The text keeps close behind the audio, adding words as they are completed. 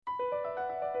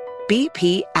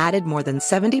BP added more than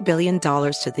 $70 billion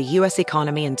to the U.S.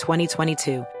 economy in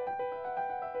 2022.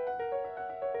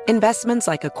 Investments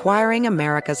like acquiring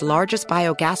America's largest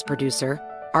biogas producer,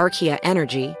 Archaea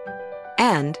Energy,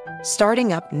 and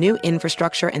starting up new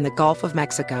infrastructure in the Gulf of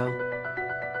Mexico.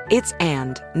 It's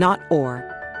and, not or.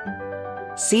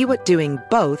 See what doing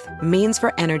both means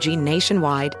for energy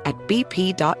nationwide at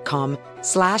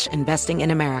bp.com/investing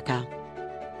in America.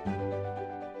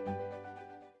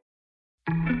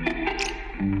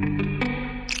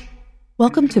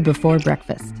 Welcome to Before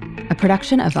Breakfast, a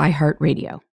production of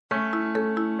iHeartRadio.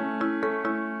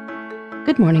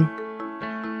 Good morning.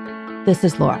 This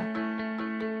is Laura.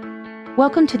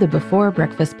 Welcome to the Before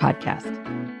Breakfast podcast.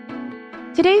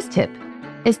 Today's tip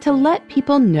is to let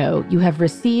people know you have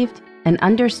received and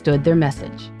understood their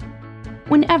message,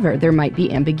 whenever there might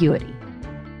be ambiguity.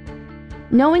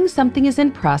 Knowing something is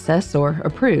in process or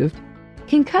approved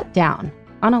can cut down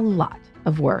on a lot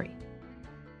of worry.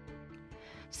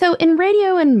 So in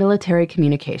radio and military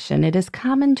communication, it is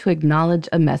common to acknowledge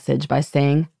a message by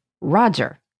saying,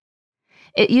 Roger.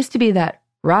 It used to be that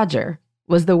Roger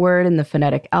was the word in the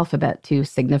phonetic alphabet to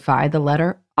signify the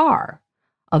letter R,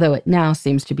 although it now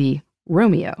seems to be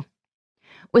Romeo,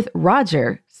 with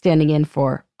Roger standing in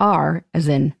for R as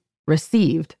in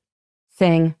received.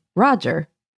 Saying Roger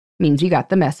means you got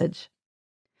the message.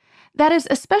 That is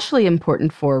especially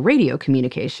important for radio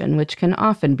communication, which can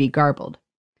often be garbled.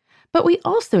 But we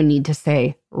also need to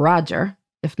say Roger,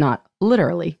 if not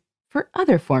literally, for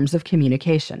other forms of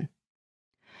communication.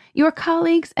 Your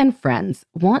colleagues and friends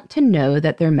want to know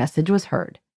that their message was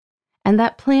heard and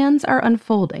that plans are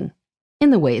unfolding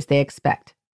in the ways they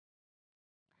expect.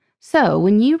 So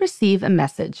when you receive a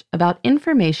message about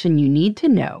information you need to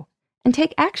know and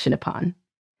take action upon,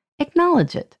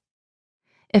 acknowledge it.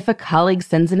 If a colleague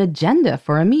sends an agenda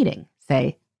for a meeting,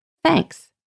 say, thanks,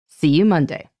 see you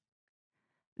Monday.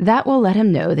 That will let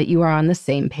him know that you are on the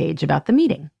same page about the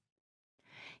meeting.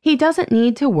 He doesn't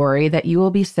need to worry that you will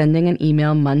be sending an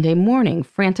email Monday morning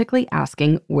frantically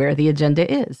asking where the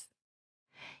agenda is.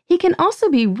 He can also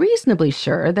be reasonably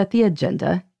sure that the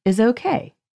agenda is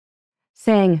okay.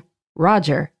 Saying,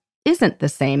 Roger, isn't the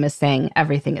same as saying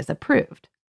everything is approved.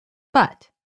 But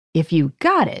if you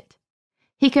got it,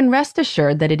 he can rest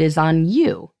assured that it is on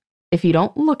you if you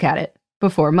don't look at it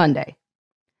before Monday.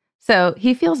 So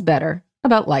he feels better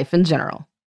about life in general.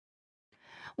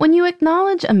 When you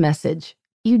acknowledge a message,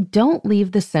 you don't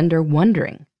leave the sender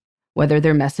wondering whether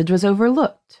their message was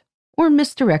overlooked or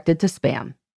misdirected to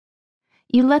spam.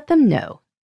 You let them know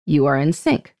you are in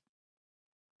sync.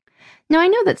 Now, I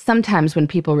know that sometimes when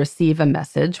people receive a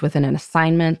message with an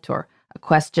assignment or a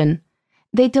question,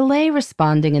 they delay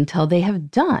responding until they have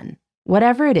done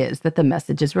whatever it is that the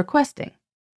message is requesting.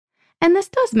 And this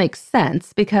does make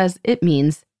sense because it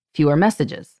means fewer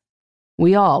messages.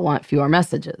 We all want fewer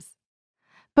messages.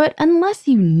 But unless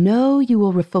you know you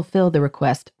will fulfill the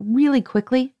request really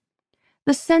quickly,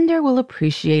 the sender will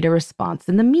appreciate a response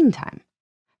in the meantime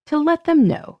to let them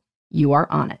know you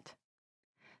are on it.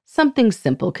 Something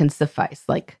simple can suffice,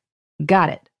 like, got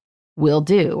it, will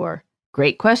do, or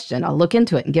great question, I'll look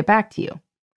into it and get back to you.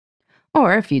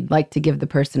 Or if you'd like to give the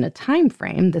person a time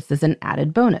frame, this is an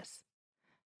added bonus.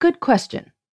 Good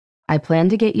question. I plan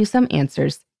to get you some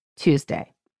answers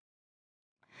Tuesday.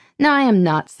 Now, I am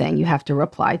not saying you have to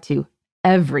reply to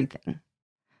everything.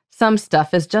 Some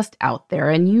stuff is just out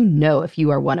there, and you know if you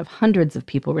are one of hundreds of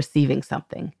people receiving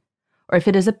something, or if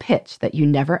it is a pitch that you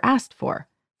never asked for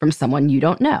from someone you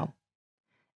don't know.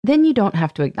 Then you don't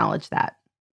have to acknowledge that.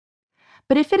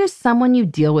 But if it is someone you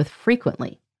deal with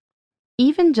frequently,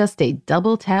 even just a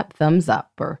double tap thumbs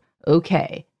up or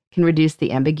okay can reduce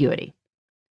the ambiguity.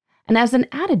 And as an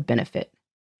added benefit,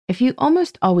 if you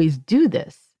almost always do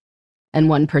this, and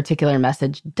one particular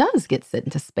message does get sent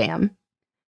into spam,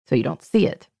 so you don't see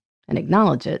it and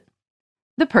acknowledge it,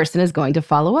 the person is going to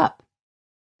follow up.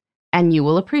 And you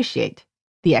will appreciate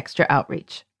the extra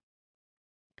outreach.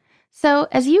 So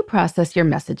as you process your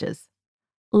messages,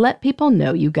 let people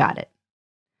know you got it.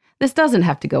 This doesn't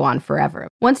have to go on forever.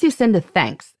 Once you send a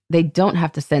thanks, they don't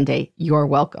have to send a you're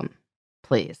welcome.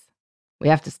 Please, we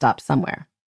have to stop somewhere.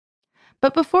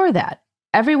 But before that,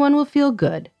 everyone will feel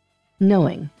good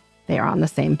knowing they are on the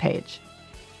same page.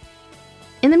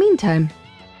 In the meantime,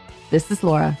 this is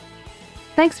Laura.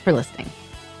 Thanks for listening.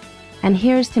 And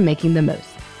here's to making the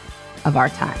most of our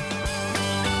time.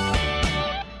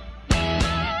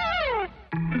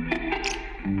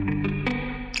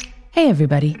 Hey,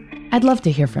 everybody. I'd love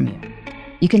to hear from you.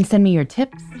 You can send me your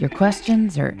tips, your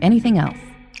questions, or anything else.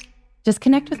 Just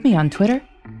connect with me on Twitter,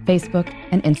 Facebook,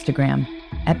 and Instagram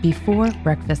at Before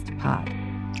Breakfast Pod.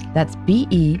 That's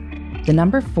BEFORE the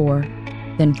number 4,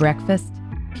 then breakfast,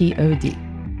 P-O-D.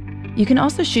 You can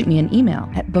also shoot me an email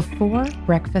at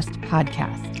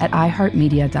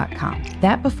beforebreakfastpodcast@iheartmedia.com.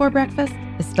 That Before Breakfast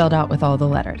is spelled out with all the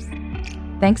letters.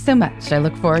 Thanks so much. I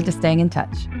look forward to staying in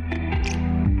touch.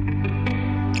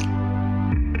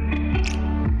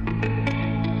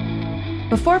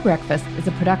 Before Breakfast is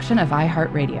a production of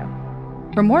iHeartRadio.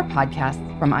 For more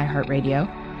podcasts from iHeartRadio,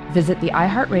 visit the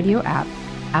iHeartRadio app,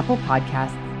 Apple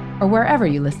Podcasts, or wherever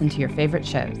you listen to your favorite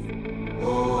shows.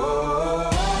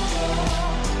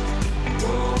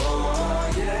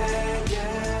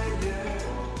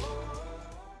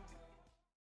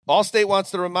 Allstate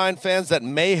wants to remind fans that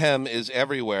mayhem is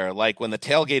everywhere, like when the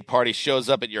tailgate party shows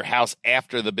up at your house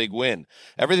after the big win.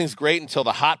 Everything's great until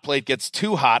the hot plate gets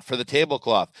too hot for the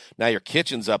tablecloth. Now your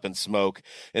kitchen's up in smoke.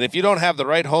 And if you don't have the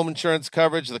right home insurance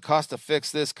coverage, the cost to fix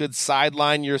this could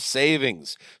sideline your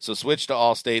savings. So switch to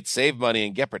Allstate, save money,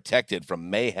 and get protected from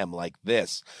mayhem like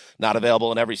this. Not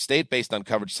available in every state based on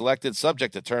coverage selected,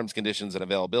 subject to terms, conditions, and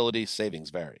availability. Savings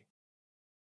vary.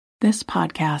 This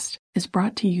podcast is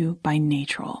brought to you by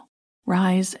Natrol.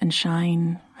 Rise and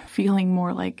shine, feeling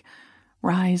more like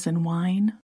rise and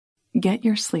wine? Get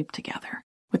your sleep together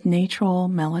with Natrol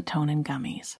melatonin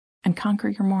gummies and conquer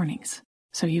your mornings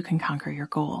so you can conquer your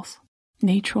goals.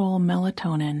 Natrol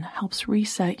melatonin helps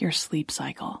reset your sleep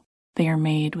cycle. They are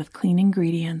made with clean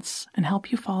ingredients and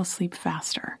help you fall asleep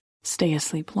faster, stay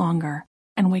asleep longer,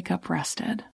 and wake up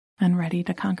rested and ready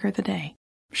to conquer the day.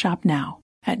 Shop now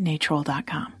at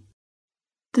Natrol.com.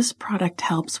 This product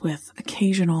helps with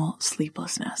occasional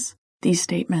sleeplessness. These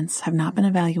statements have not been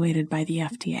evaluated by the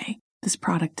FDA. This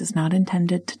product is not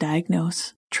intended to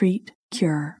diagnose, treat,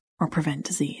 cure, or prevent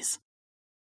disease.